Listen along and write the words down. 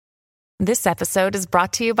This episode is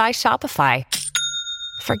brought to you by Shopify.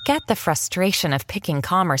 Forget the frustration of picking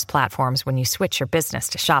commerce platforms when you switch your business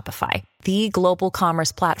to Shopify, the global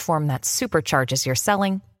commerce platform that supercharges your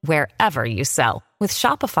selling wherever you sell. With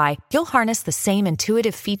Shopify, you'll harness the same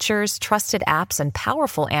intuitive features, trusted apps, and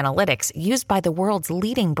powerful analytics used by the world's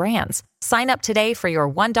leading brands. Sign up today for your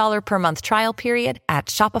 $1 per month trial period at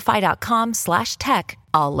shopify.com/tech,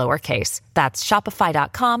 all lowercase. That's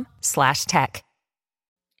shopify.com/tech.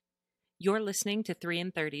 You're listening to 3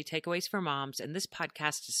 in 30 Takeaways for Moms, and this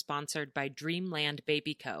podcast is sponsored by Dreamland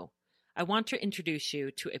Baby Co. I want to introduce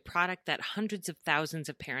you to a product that hundreds of thousands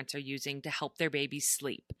of parents are using to help their babies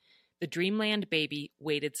sleep, the Dreamland Baby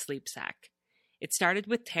Weighted Sleep Sack. It started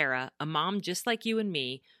with Tara, a mom just like you and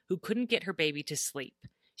me, who couldn't get her baby to sleep.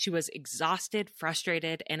 She was exhausted,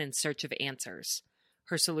 frustrated, and in search of answers.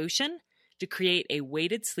 Her solution? To create a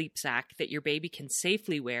weighted sleep sack that your baby can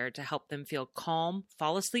safely wear to help them feel calm,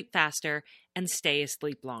 fall asleep faster, and stay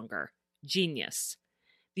asleep longer. Genius.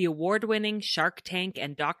 The award-winning Shark Tank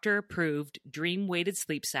and doctor-approved Dream Weighted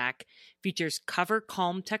Sleep Sack features Cover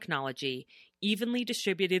Calm technology, evenly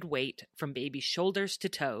distributed weight from baby's shoulders to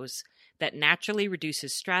toes that naturally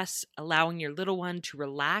reduces stress, allowing your little one to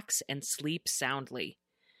relax and sleep soundly.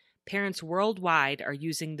 Parents worldwide are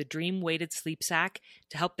using the Dream Weighted Sleep Sack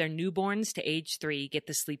to help their newborns to age 3 get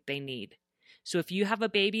the sleep they need. So if you have a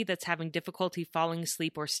baby that's having difficulty falling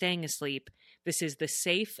asleep or staying asleep, this is the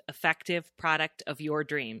safe, effective product of your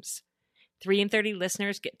dreams. 3 in 30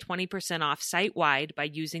 listeners get 20% off site-wide by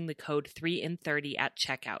using the code 3 in 30 at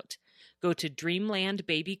checkout. Go to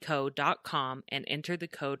dreamlandbabyco.com and enter the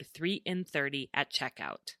code 3 in 30 at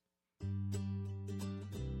checkout.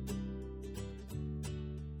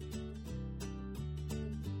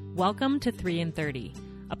 Welcome to 3 in 30,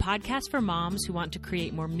 a podcast for moms who want to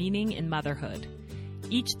create more meaning in motherhood.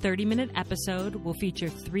 Each 30-minute episode will feature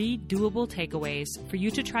 3 doable takeaways for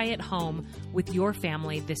you to try at home with your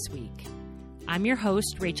family this week. I'm your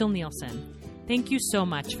host, Rachel Nielsen. Thank you so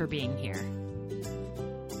much for being here.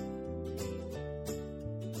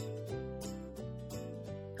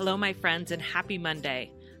 Hello, my friends, and happy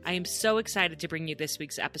Monday. I am so excited to bring you this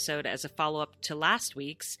week's episode as a follow-up to last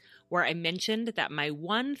week's, where I mentioned that my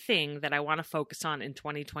one thing that I want to focus on in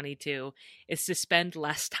 2022 is to spend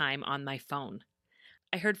less time on my phone.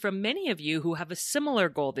 I heard from many of you who have a similar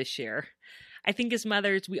goal this year. I think as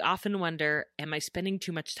mothers, we often wonder, am I spending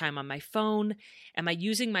too much time on my phone? Am I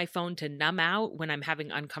using my phone to numb out when I'm having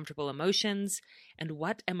uncomfortable emotions? And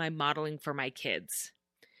what am I modeling for my kids?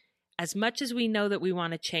 As much as we know that we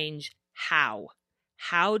want to change, how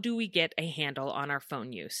do we get a handle on our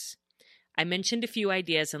phone use? I mentioned a few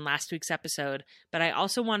ideas in last week's episode, but I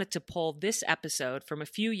also wanted to pull this episode from a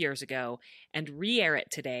few years ago and re-air it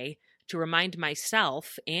today to remind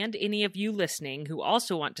myself and any of you listening who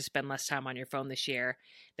also want to spend less time on your phone this year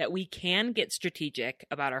that we can get strategic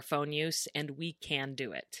about our phone use and we can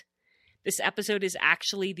do it. This episode is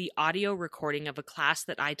actually the audio recording of a class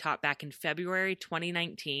that I taught back in February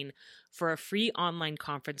 2019 for a free online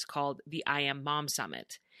conference called the I Am Mom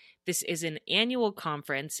Summit. This is an annual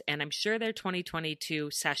conference, and I'm sure their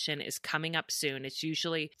 2022 session is coming up soon. It's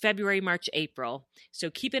usually February, March, April.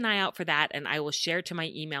 So keep an eye out for that, and I will share to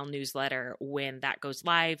my email newsletter when that goes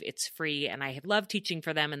live. It's free, and I have loved teaching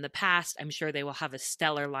for them in the past. I'm sure they will have a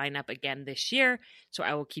stellar lineup again this year, so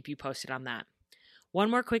I will keep you posted on that.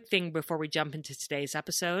 One more quick thing before we jump into today's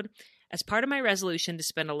episode. As part of my resolution to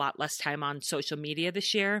spend a lot less time on social media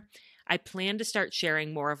this year, I plan to start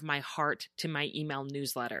sharing more of my heart to my email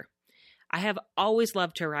newsletter. I have always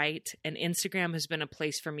loved to write, and Instagram has been a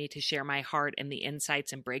place for me to share my heart and the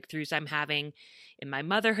insights and breakthroughs I'm having in my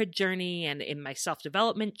motherhood journey and in my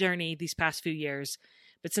self-development journey these past few years.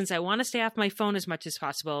 But since I want to stay off my phone as much as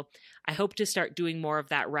possible, I hope to start doing more of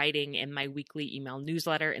that writing in my weekly email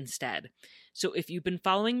newsletter instead. So if you've been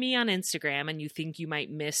following me on Instagram and you think you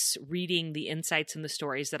might miss reading the insights and the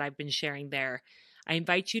stories that I've been sharing there, I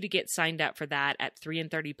invite you to get signed up for that at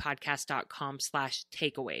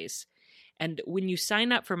 3in30podcast.com/takeaways. And when you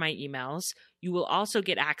sign up for my emails, you will also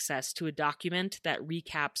get access to a document that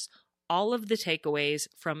recaps all of the takeaways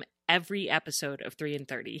from every episode of 3 in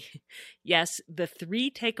 30. Yes, the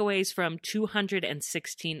 3 takeaways from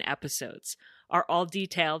 216 episodes are all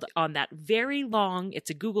detailed on that very long, it's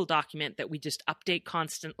a Google document that we just update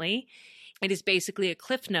constantly. It is basically a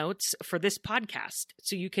Cliff Notes for this podcast.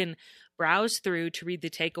 So you can browse through to read the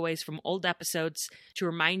takeaways from old episodes, to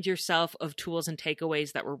remind yourself of tools and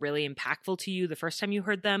takeaways that were really impactful to you the first time you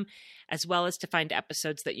heard them, as well as to find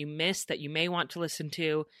episodes that you missed that you may want to listen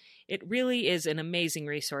to. It really is an amazing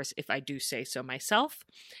resource, if I do say so myself.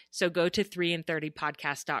 So go to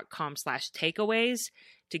 3in30podcast.com/takeaways.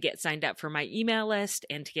 to get signed up for my email list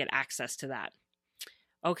and to get access to that.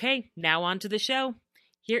 Okay, now on to the show.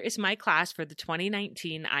 Here is my class for the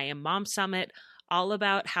 2019 I Am Mom Summit, all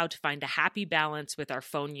about how to find a happy balance with our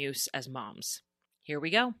phone use as moms. Here we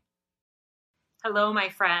go. Hello, my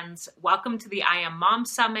friends. Welcome to the I Am Mom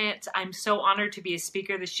Summit. I'm so honored to be a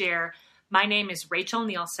speaker this year. My name is Rachel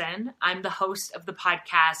Nielsen. I'm the host of the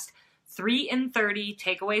podcast 3 in 30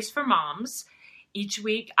 Takeaways for Moms. Each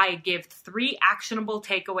week, I give 3 actionable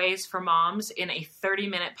takeaways for moms in a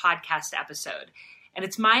 30-minute podcast episode. And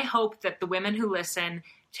it's my hope that the women who listen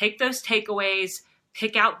take those takeaways,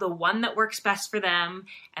 pick out the one that works best for them,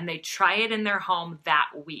 and they try it in their home that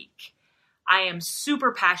week. I am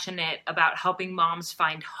super passionate about helping moms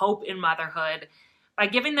find hope in motherhood by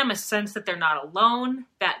giving them a sense that they're not alone,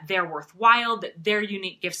 that they're worthwhile, that their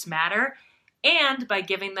unique gifts matter, and by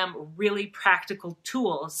giving them really practical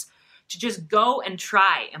tools to just go and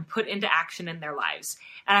try and put into action in their lives.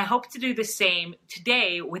 And I hope to do the same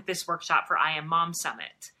today with this workshop for I Am Mom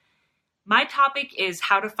Summit. My topic is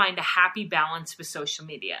how to find a happy balance with social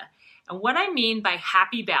media. And what I mean by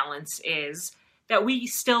happy balance is that we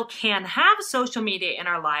still can have social media in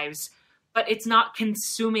our lives, but it's not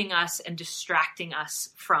consuming us and distracting us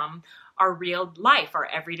from our real life, our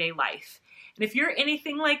everyday life. And if you're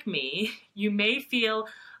anything like me, you may feel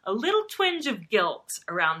a little twinge of guilt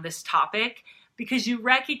around this topic because you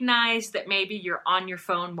recognize that maybe you're on your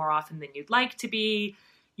phone more often than you'd like to be.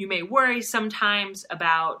 You may worry sometimes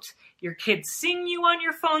about your kids seeing you on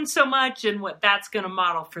your phone so much and what that's going to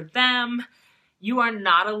model for them. You are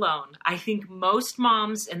not alone. I think most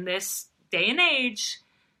moms in this day and age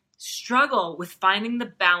struggle with finding the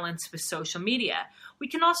balance with social media. We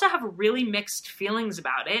can also have really mixed feelings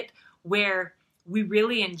about it, where we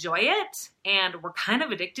really enjoy it and we're kind of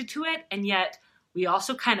addicted to it, and yet we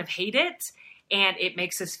also kind of hate it, and it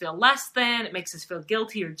makes us feel less than, it makes us feel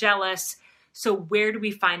guilty or jealous. So where do we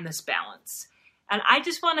find this balance? And I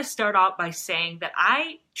just want to start out by saying that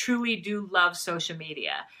I truly do love social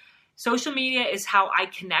media. Social media is how I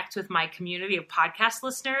connect with my community of podcast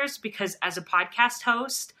listeners, because as a podcast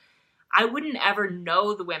host, I wouldn't ever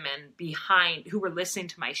know the women behind who were listening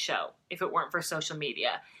to my show if it weren't for social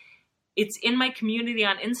media. It's in my community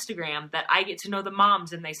on Instagram that I get to know the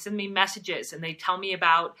moms, and they send me messages and they tell me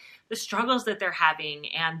about the struggles that they're having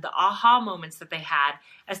and the aha moments that they had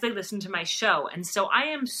as they listen to my show. And so I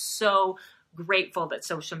am so grateful that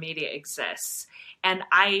social media exists, and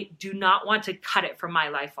I do not want to cut it from my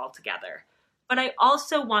life altogether. But I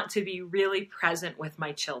also want to be really present with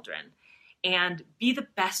my children and be the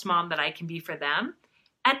best mom that I can be for them.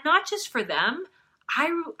 And not just for them,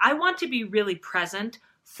 I want to be really present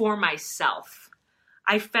for myself.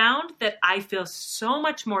 I found that I feel so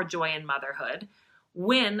much more joy in motherhood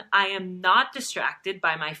when I am not distracted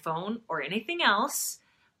by my phone or anything else,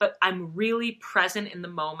 but I'm really present in the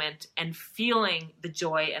moment and feeling the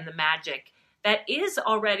joy and the magic that is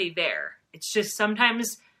already there. It's just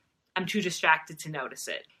sometimes I'm too distracted to notice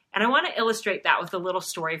it. And I want to illustrate that with a little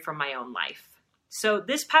story from my own life. So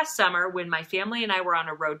this past summer, when my family and I were on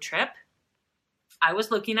a road trip, I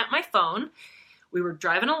was looking at my phone. We were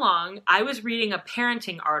driving along. I was reading a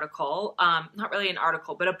parenting article, not really an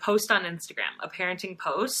article, but a post on Instagram, a parenting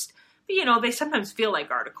post. But, you know, they sometimes feel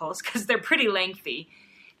like articles because they're pretty lengthy.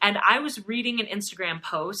 And I was reading an Instagram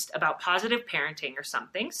post about positive parenting or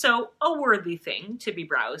something, so a worthy thing to be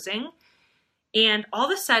browsing. And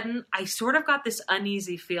all of a sudden, I sort of got this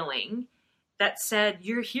uneasy feeling that said,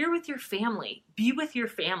 you're here with your family. Be with your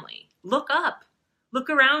family. Look up. Look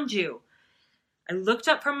around you. I looked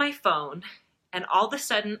up from my phone, and all of a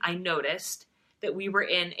sudden, I noticed that we were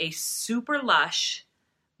in a super lush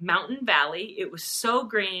mountain valley. It was so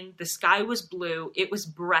green. The sky was blue. It was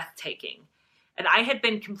breathtaking. And I had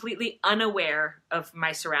been completely unaware of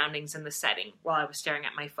my surroundings in the setting while I was staring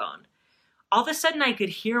at my phone. All of a sudden, I could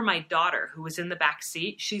hear my daughter, who was in the back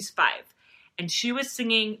seat. She's 5. And she was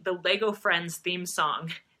singing the Lego Friends theme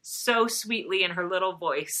song so sweetly in her little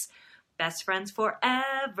voice. Best friends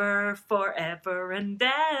forever, forever and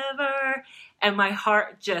ever. And my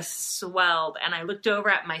heart just swelled. And I looked over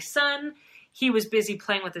at my son. He was busy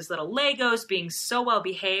playing with his little Legos, being so well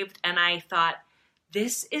behaved. And I thought,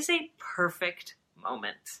 this is a perfect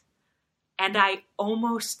moment. And I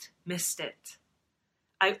almost missed it.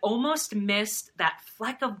 I almost missed that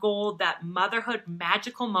fleck of gold, that motherhood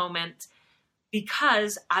magical moment,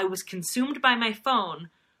 because I was consumed by my phone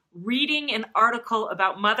reading an article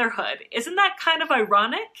about motherhood. Isn't that kind of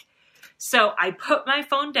ironic? So I put my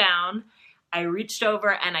phone down, I reached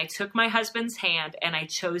over and I took my husband's hand, and I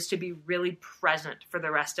chose to be really present for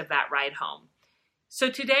the rest of that ride home. So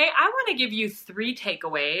today I want to give you 3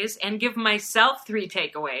 takeaways and give myself 3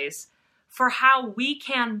 takeaways for how we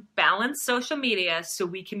can balance social media so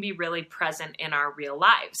we can be really present in our real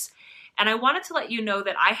lives. And I wanted to let you know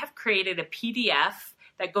that I have created a PDF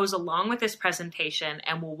that goes along with this presentation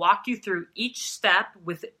and will walk you through each step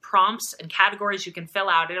with prompts and categories you can fill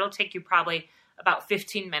out. It'll take you probably about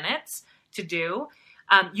 15 minutes to do.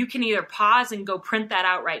 You can either pause and go print that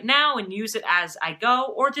out right now and use it as I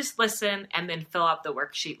go, or just listen and then fill out the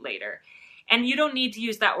worksheet later. And you don't need to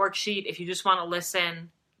use that worksheet if you just want to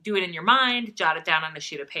listen, do it in your mind, jot it down on a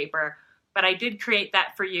sheet of paper. But I did create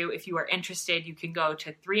that for you. If you are interested, you can go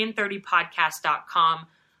to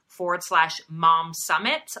 3in30podcast.com/mom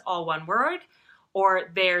summit, all one word.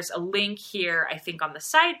 Or there's a link here, I think on the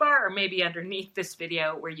sidebar or maybe underneath this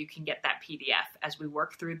video where you can get that PDF as we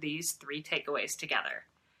work through these 3 takeaways together.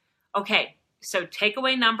 Okay, so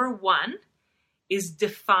takeaway number 1 is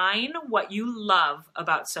define what you love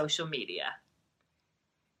about social media.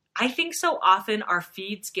 I think so often our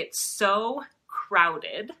feeds get so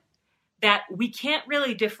crowded that we can't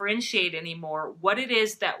really differentiate anymore what it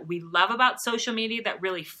is that we love about social media that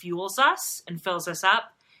really fuels us and fills us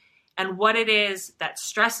up, and what it is that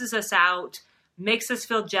stresses us out, makes us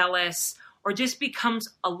feel jealous, or just becomes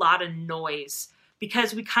a lot of noise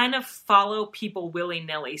because we kind of follow people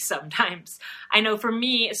willy-nilly sometimes. I know for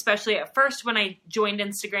me, especially at first when I joined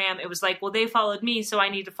Instagram, it was like, well, they followed me, so I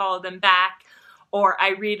need to follow them back. Or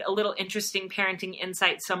I read a little interesting parenting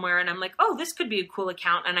insight somewhere and I'm like, oh, this could be a cool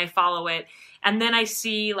account, and I follow it. And then I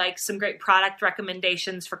see like some great product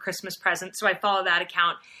recommendations for Christmas presents, so I follow that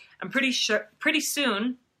account. I'm pretty sure pretty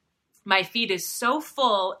soon my feed is so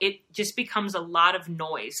full, it just becomes a lot of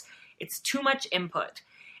noise. It's too much input.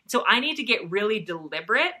 So I need to get really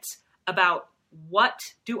deliberate about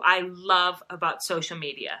what do I love about social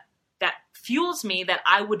media that fuels me that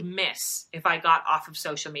I would miss if I got off of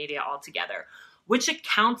social media altogether. Which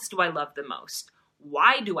accounts do I love the most?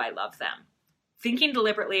 Why do I love them? Thinking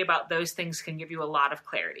deliberately about those things can give you a lot of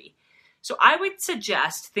clarity. So I would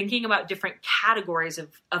suggest thinking about different categories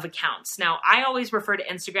of accounts. Now, I always refer to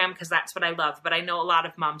Instagram because that's what I love, but I know a lot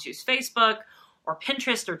of moms use Facebook or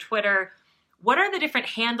Pinterest or Twitter. What are the different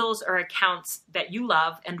handles or accounts that you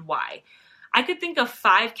love and why? I could think of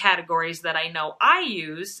 5 categories that I know I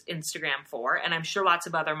use Instagram for, and I'm sure lots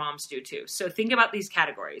of other moms do too. So think about these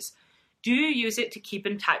categories. Do you use it to keep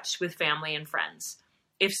in touch with family and friends?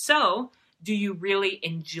 If so, do you really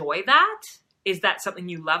enjoy that? Is that something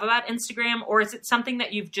you love about Instagram? Or is it something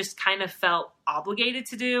that you've just kind of felt obligated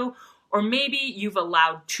to do? Or maybe you've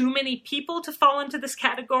allowed too many people to fall into this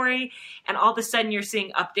category, and all of a sudden you're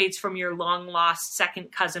seeing updates from your long lost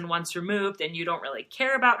second cousin once removed and you don't really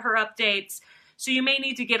care about her updates. So you may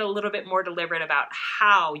need to get a little bit more deliberate about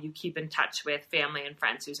how you keep in touch with family and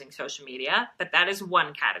friends using social media, but that is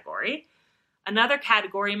one category. Another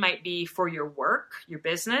category might be for your work, your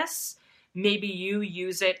business. Maybe you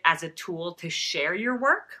use it as a tool to share your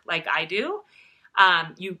work like I do,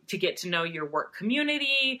 to get to know your work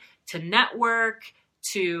community, to network,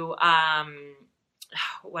 to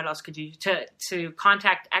what else could you to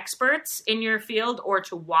contact experts in your field or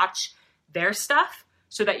to watch their stuff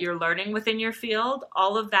so that you're learning within your field.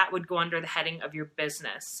 All of that would go under the heading of your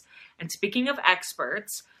business. And speaking of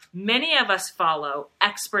experts, many of us follow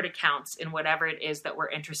expert accounts in whatever it is that we're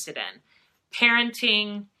interested in.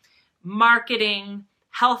 Parenting, marketing,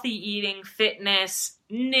 healthy eating, fitness,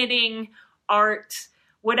 knitting, art,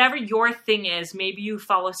 whatever your thing is, maybe you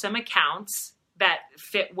follow some accounts that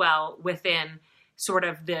fit well within sort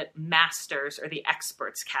of the masters or the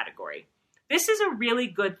experts category. This is a really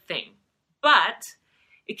good thing, but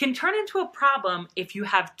it can turn into a problem if you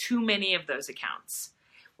have too many of those accounts.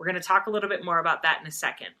 We're going to talk a little bit more about that in a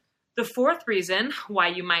second. The 4th reason why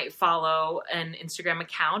you might follow an Instagram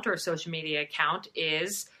account or a social media account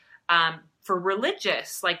is for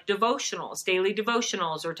religious, like devotionals, daily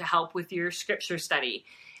devotionals, or to help with your scripture study.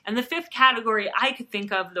 And the 5th category I could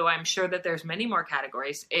think of, though I'm sure that there's many more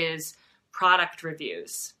categories, is product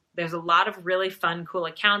reviews. There's a lot of really fun, cool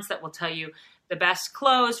accounts that will tell you the best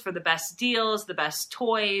clothes for the best deals, the best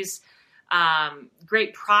toys,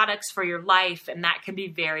 great products for your life, and that can be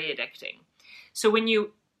very addicting. So when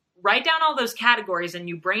you write down all those categories and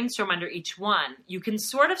you brainstorm under each one, you can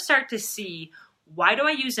sort of start to see, why do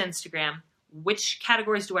I use Instagram? Which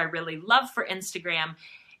categories do I really love for Instagram?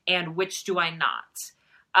 And which do I not?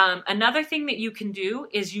 Another thing that you can do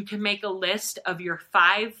is you can make a list of your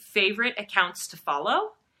 5 favorite accounts to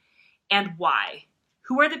follow and why.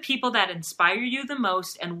 Who are the people that inspire you the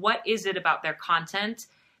most, and what is it about their content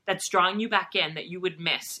that's drawing you back in that you would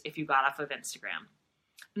miss if you got off of Instagram?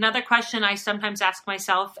 Another question I sometimes ask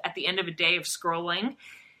myself at the end of a day of scrolling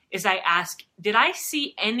is I ask, did I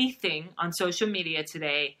see anything on social media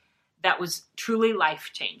today that was truly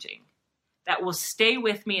life-changing, that will stay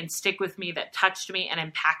with me and stick with me, that touched me and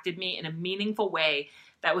impacted me in a meaningful way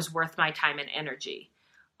that was worth my time and energy?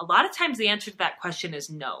 A lot of times the answer to that question is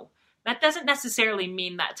no. That doesn't necessarily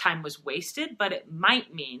mean that time was wasted, but it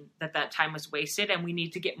might mean that that time was wasted and we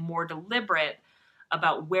need to get more deliberate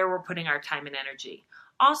about where we're putting our time and energy.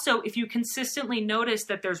 Also, if you consistently notice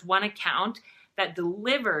that there's one account that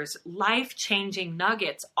delivers life-changing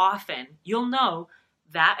nuggets often, you'll know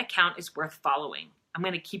that account is worth following. I'm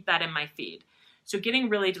going to keep that in my feed. So getting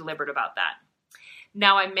really deliberate about that.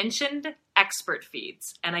 Now, I mentioned expert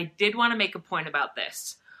feeds, and I did want to make a point about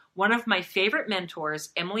this. One of my favorite mentors,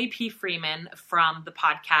 Emily P. Freeman from the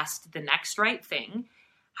podcast The Next Right Thing,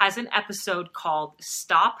 has an episode called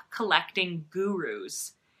Stop Collecting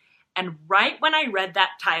Gurus. And right when I read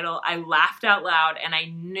that title, I laughed out loud and I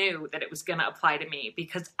knew that it was going to apply to me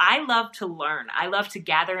because I love to learn. I love to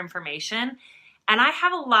gather information. And I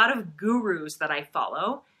have a lot of gurus that I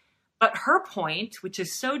follow. But her point, which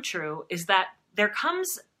is so true, is that there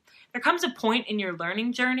comes a point in your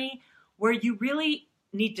learning journey where you really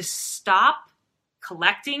need to stop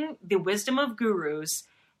collecting the wisdom of gurus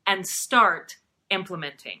and start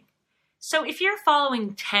implementing. So if you're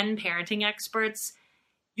following 10 parenting experts,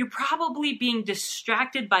 you're probably being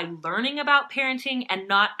distracted by learning about parenting and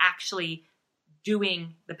not actually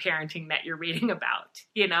doing the parenting that you're reading about,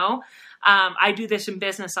 you know? I do this in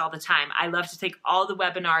business all the time. I love to take all the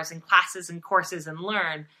webinars and classes and courses and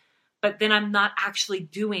learn, but then I'm not actually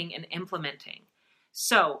doing and implementing.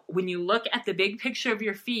 So when you look at the big picture of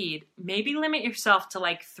your feed, maybe limit yourself to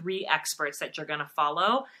like 3 experts that you're going to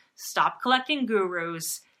follow. Stop collecting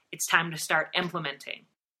gurus. It's time to start implementing.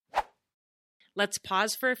 Let's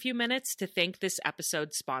pause for a few minutes to thank this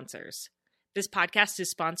episode's sponsors. This podcast is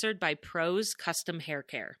sponsored by Prose Custom Hair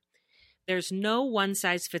Care. There's no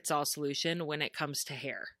one-size-fits-all solution when it comes to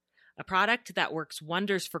hair. A product that works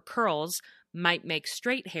wonders for curls might make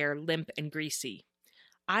straight hair limp and greasy.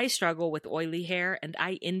 I struggle with oily hair, and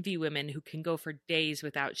I envy women who can go for days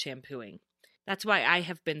without shampooing. That's why I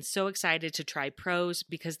have been so excited to try Prose,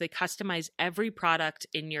 because they customize every product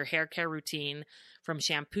in your hair care routine, from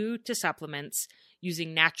shampoo to supplements,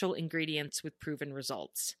 using natural ingredients with proven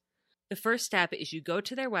results. The first step is you go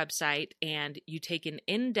to their website and you take an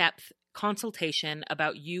in-depth consultation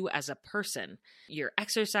about you as a person, your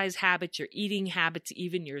exercise habits, your eating habits,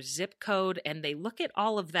 even your zip code, and they look at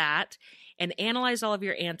all of that and analyze all of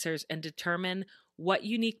your answers and determine what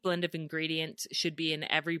unique blend of ingredients should be in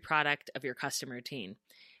every product of your custom routine.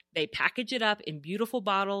 They package it up in beautiful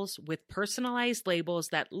bottles with personalized labels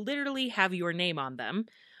that literally have your name on them,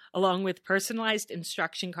 along with personalized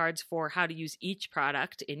instruction cards for how to use each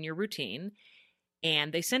product in your routine,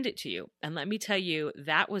 and they send it to you. And let me tell you,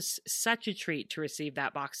 that was such a treat to receive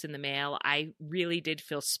that box in the mail. I really did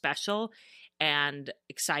feel special and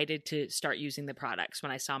excited to start using the products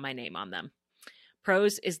when I saw my name on them.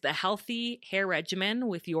 Prose is the healthy hair regimen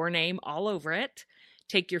with your name all over it.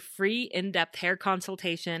 Take your free in-depth hair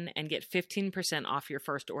consultation and get 15% off your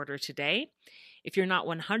first order today. If you're not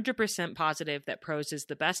 100% positive that Prose is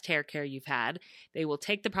the best hair care you've had, they will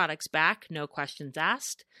take the products back, no questions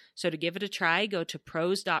asked. So to give it a try, go to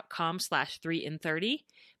prose.com/3in30.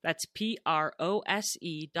 That's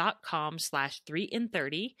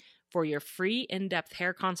prose.com/3in30 for your free in-depth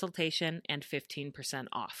hair consultation and 15%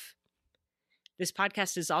 off. This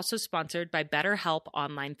podcast is also sponsored by BetterHelp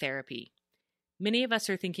Online Therapy. Many of us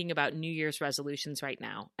are thinking about New Year's resolutions right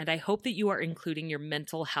now, and I hope that you are including your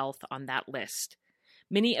mental health on that list.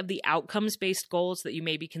 Many of the outcomes-based goals that you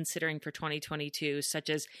may be considering for 2022, such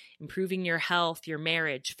as improving your health, your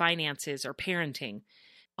marriage, finances, or parenting,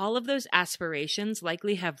 all of those aspirations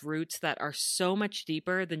likely have roots that are so much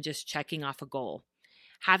deeper than just checking off a goal.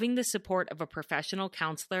 Having the support of a professional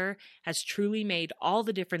counselor has truly made all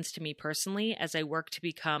the difference to me personally as I work to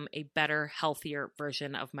become a better, healthier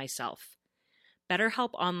version of myself.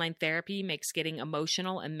 BetterHelp Online Therapy makes getting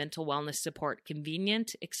emotional and mental wellness support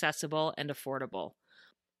convenient, accessible, and affordable.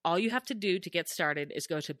 All you have to do to get started is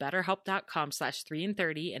go to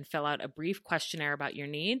betterhelp.com/3in30 and fill out a brief questionnaire about your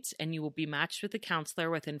needs, and you will be matched with a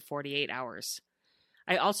counselor within 48 hours.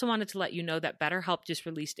 I also wanted to let you know that BetterHelp just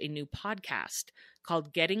released a new podcast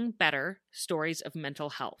called Getting Better: Stories of Mental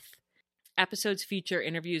Health. Episodes feature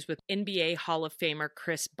interviews with NBA Hall of Famer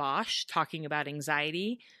Chris Bosh talking about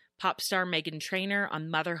anxiety, pop star Meghan Trainor on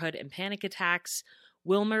motherhood and panic attacks,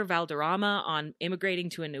 Wilmer Valderrama on immigrating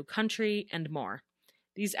to a new country, and more.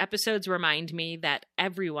 These episodes remind me that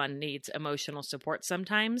everyone needs emotional support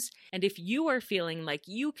sometimes. And if you are feeling like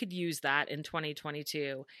you could use that in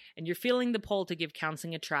 2022 and you're feeling the pull to give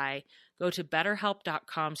counseling a try, go to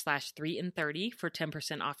betterhelp.com/3in30 for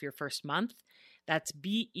 10% off your first month. That's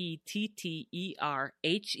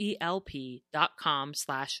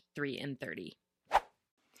BETTERHELP.com/3in30.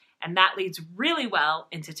 And that leads really well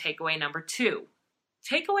into takeaway number 2.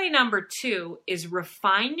 Takeaway number 2 is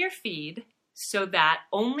refine your feed so that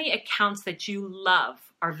only accounts that you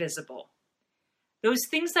love are visible. Those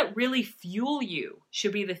things that really fuel you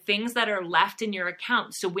should be the things that are left in your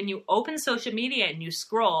account. So when you open social media and you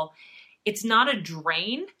scroll, it's not a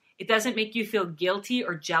drain. It doesn't make you feel guilty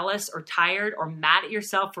or jealous or tired or mad at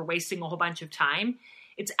yourself for wasting a whole bunch of time.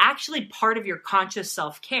 It's actually part of your conscious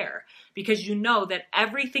self-care because you know that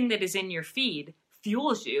everything that is in your feed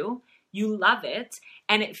fuels you, you love it,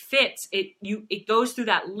 and it fits. It goes through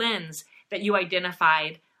that lens that you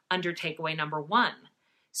identified under takeaway number 1.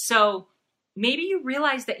 So maybe you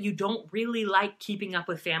realize that you don't really like keeping up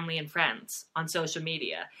with family and friends on social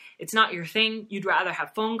media. It's not your thing. You'd rather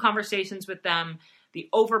have phone conversations with them. The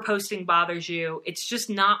overposting bothers you. It's just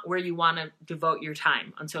not where you want to devote your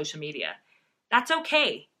time on social media. That's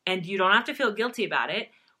okay. And you don't have to feel guilty about it.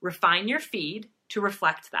 Refine your feed to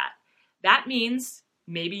reflect that. That means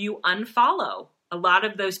maybe you unfollow a lot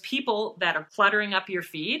of those people that are cluttering up your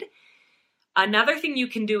feed. Another thing you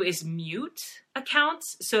can do is mute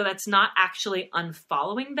accounts. So that's not actually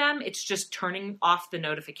unfollowing them. It's just turning off the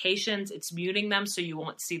notifications. It's muting them so you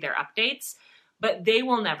won't see their updates. But they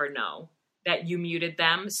will never know that you muted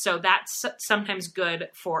them. So that's sometimes good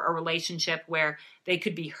for a relationship where they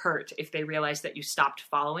could be hurt if they realize that you stopped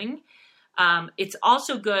following. It's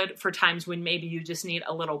also good for times when maybe you just need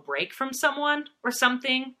a little break from someone or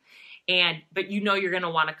something, but you know you're going to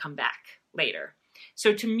want to come back later.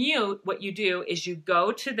 So to mute, what you do is you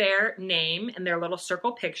go to their name and their little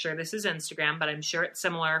circle picture. This is Instagram, but I'm sure it's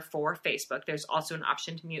similar for Facebook. There's also an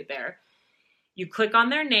option to mute there. You click on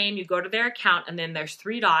their name, you go to their account, and then there's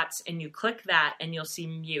 3 dots, and you click that, and you'll see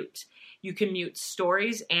mute. You can mute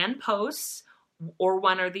stories and posts, or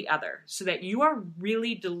one or the other, so that you are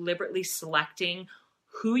really deliberately selecting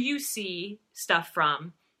who you see stuff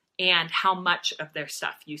from and how much of their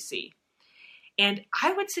stuff you see. And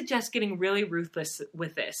I would suggest getting really ruthless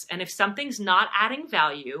with this. And if something's not adding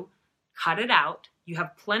value, cut it out. You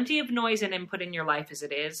have plenty of noise and input in your life as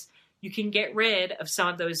it is. You can get rid of some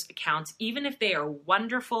of those accounts, even if they are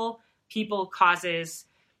wonderful people, causes,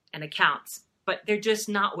 and accounts, but they're just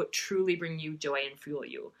not what truly bring you joy and fuel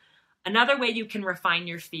you. Another way you can refine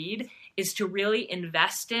your feed is to really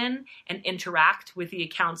invest in and interact with the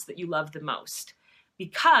accounts that you love the most,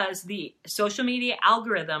 because the social media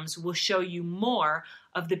algorithms will show you more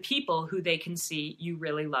of the people who they can see you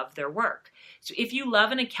really love their work. So if you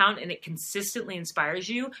love an account and it consistently inspires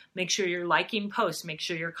you, make sure you're liking posts, make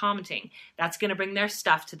sure you're commenting. That's going to bring their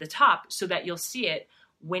stuff to the top so that you'll see it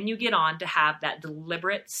when you get on to have that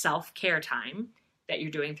deliberate self-care time that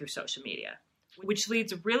you're doing through social media. Which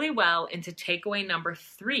leads really well into takeaway number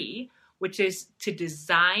 3, which is to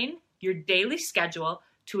design your daily schedule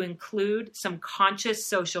to include some conscious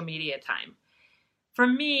social media time. For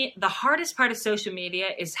me, the hardest part of social media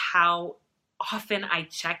is how often I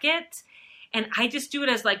check it. And I just do it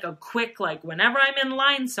as like a quick, like whenever I'm in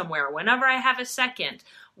line somewhere, whenever I have a second,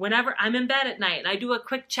 whenever I'm in bed at night, and I do a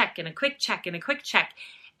quick check and a quick check and a quick check.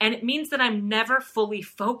 And it means that I'm never fully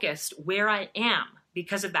focused where I am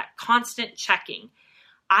because of that constant checking.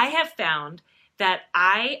 I have found that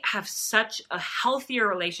I have such a healthier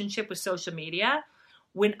relationship with social media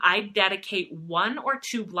when I dedicate 1 or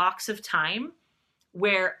 2 blocks of time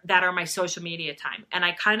that are my social media time. And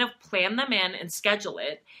I kind of plan them in and schedule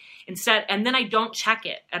it instead. And then I don't check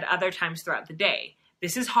it at other times throughout the day.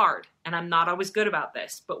 This is hard, and I'm not always good about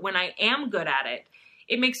this. But when I am good at it,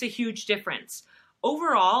 it makes a huge difference.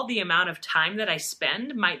 Overall, the amount of time that I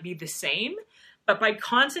spend might be the same, but by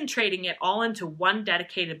concentrating it all into one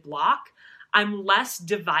dedicated block, I'm less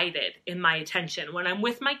divided in my attention. When I'm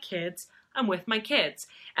with my kids, I'm with my kids.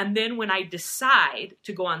 And then when I decide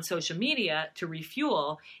to go on social media to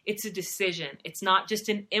refuel, it's a decision. It's not just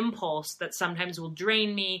an impulse that sometimes will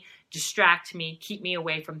drain me, distract me, keep me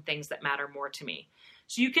away from things that matter more to me.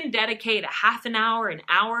 So you can dedicate a half an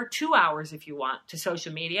hour, 2 hours if you want to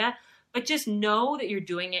social media, but just know that you're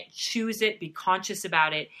doing it, choose it, be conscious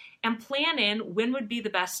about it, and plan in when would be the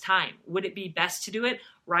best time. Would it be best to do it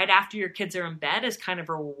right after your kids are in bed as kind of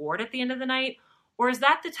a reward at the end of the night? Or is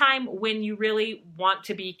that the time when you really want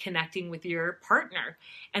to be connecting with your partner?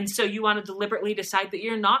 And so you want to deliberately decide that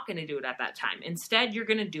you're not going to do it at that time. Instead, you're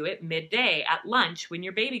going to do it midday at lunch when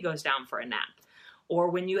your baby goes down for a nap. or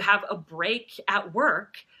when you have a break at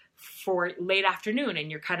work for late afternoon and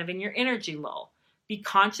you're kind of in your energy lull. Be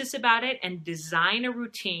conscious about it and design a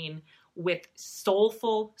routine with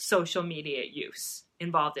soulful social media use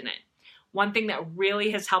involved in it. One thing that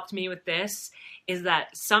really has helped me with this is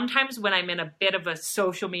that sometimes when I'm in a bit of a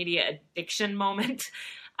social media addiction moment,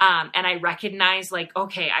 and I recognize like,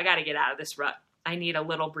 okay, I got to get out of this rut. I need a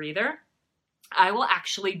little breather. I will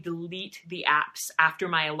actually delete the apps after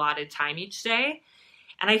my allotted time each day.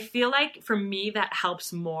 And I feel like for me, that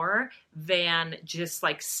helps more than just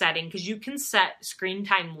like setting, because you can set screen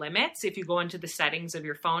time limits if you go into the settings of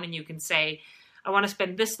your phone and you can say, I want to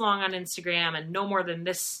spend this long on Instagram and no more than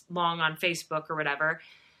this long on Facebook or whatever.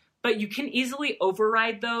 But you can easily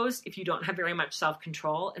override those if you don't have very much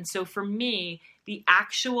self-control. And so for me, the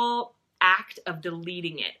actual act of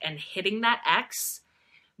deleting it and hitting that X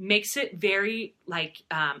makes it very like,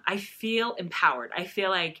 I feel empowered. I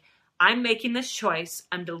feel like I'm making this choice.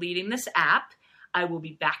 I'm deleting this app. I will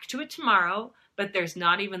be back to it tomorrow, but there's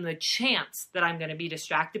not even the chance that I'm going to be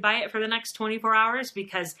distracted by it for the next 24 hours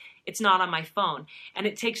because it's not on my phone. And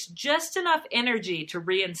it takes just enough energy to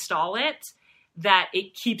reinstall it that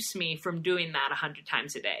it keeps me from doing that 100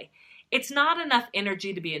 times a day. It's not enough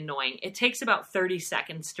energy to be annoying. It takes about 30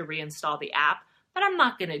 seconds to reinstall the app, but I'm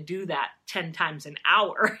not going to do that 10 times an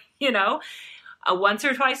hour, you know? Once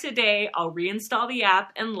or twice a day, I'll reinstall the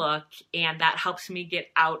app and look, and that helps me get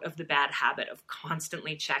out of the bad habit of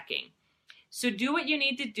constantly checking. So do what you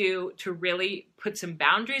need to do to really put some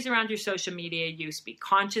boundaries around your social media use, be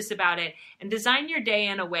conscious about it, and design your day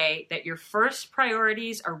in a way that your first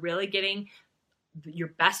priorities are really getting your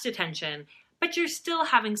best attention, but you're still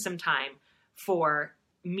having some time for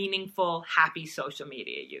meaningful, happy social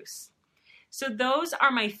media use. So those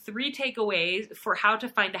are my 3 takeaways for how to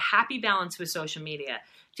find a happy balance with social media,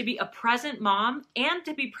 to be a present mom and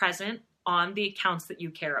to be present on the accounts that you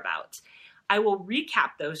care about. I will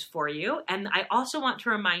recap those for you. And I also want to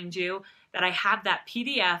remind you that I have that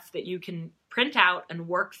PDF that you can print out and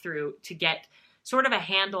work through to get sort of a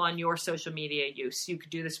handle on your social media use. You could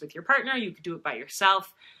do this with your partner. You could do it by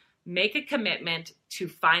yourself. Make a commitment to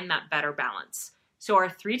find that better balance. So our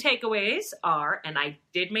 3 takeaways are, and I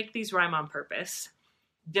did make these rhyme on purpose,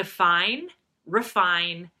 define,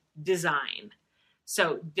 refine, design.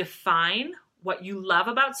 So define what you love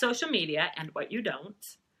about social media and what you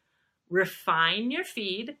don't. Refine your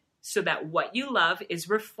feed so that what you love is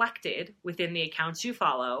reflected within the accounts you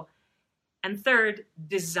follow. And third,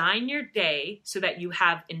 design your day so that you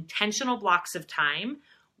have intentional blocks of time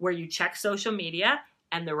where you check social media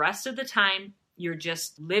and the rest of the time you're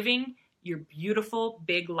just living your beautiful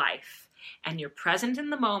big life, and you're present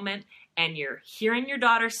in the moment, and you're hearing your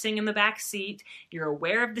daughter sing in the back seat, you're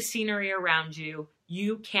aware of the scenery around you,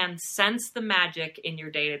 you can sense the magic in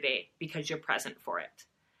your day-to-day because you're present for it.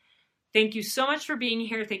 Thank you so much for being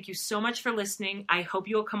here. Thank you so much for listening. I hope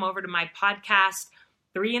you'll come over to my podcast,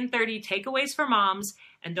 3 in 30 Takeaways for Moms,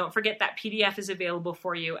 and don't forget that PDF is available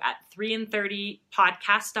for you at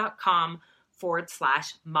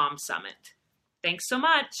 3in30podcast.com/Mom Summit. Thanks so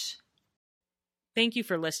much. Thank you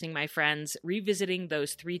for listening, my friends. Revisiting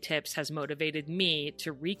those 3 tips has motivated me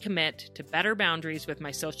to recommit to better boundaries with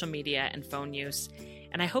my social media and phone use,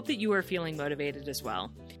 and I hope that you are feeling motivated as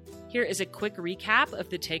well. Here is a quick recap of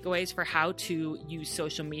the takeaways for how to use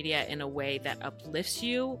social media in a way that uplifts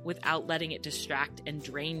you without letting it distract and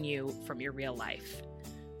drain you from your real life.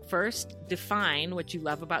 First, define what you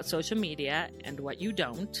love about social media and what you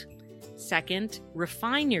don't. Second,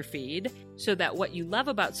 refine your feed so that what you love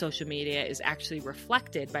about social media is actually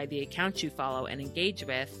reflected by the accounts you follow and engage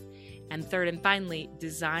with. And third and finally,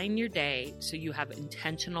 design your day so you have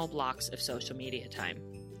intentional blocks of social media time.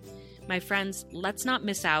 My friends, let's not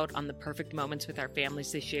miss out on the perfect moments with our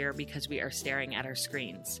families this year because we are staring at our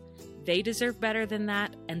screens. They deserve better than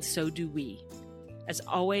that, and so do we. As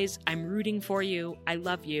always, I'm rooting for you, I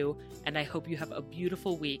love you, and I hope you have a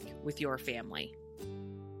beautiful week with your family.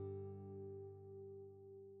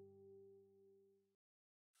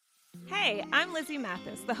 Hey, I'm Lizzie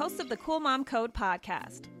Mathis, the host of the Cool Mom Code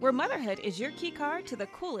podcast, where motherhood is your key card to the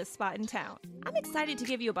coolest spot in town. I'm excited to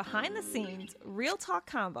give you a behind-the-scenes, real talk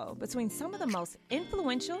combo between some of the most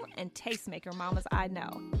influential and tastemaker mamas I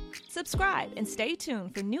know. Subscribe and stay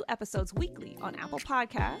tuned for new episodes weekly on Apple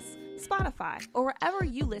Podcasts, Spotify, or wherever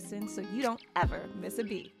you listen so you don't ever miss a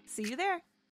beat. See you there.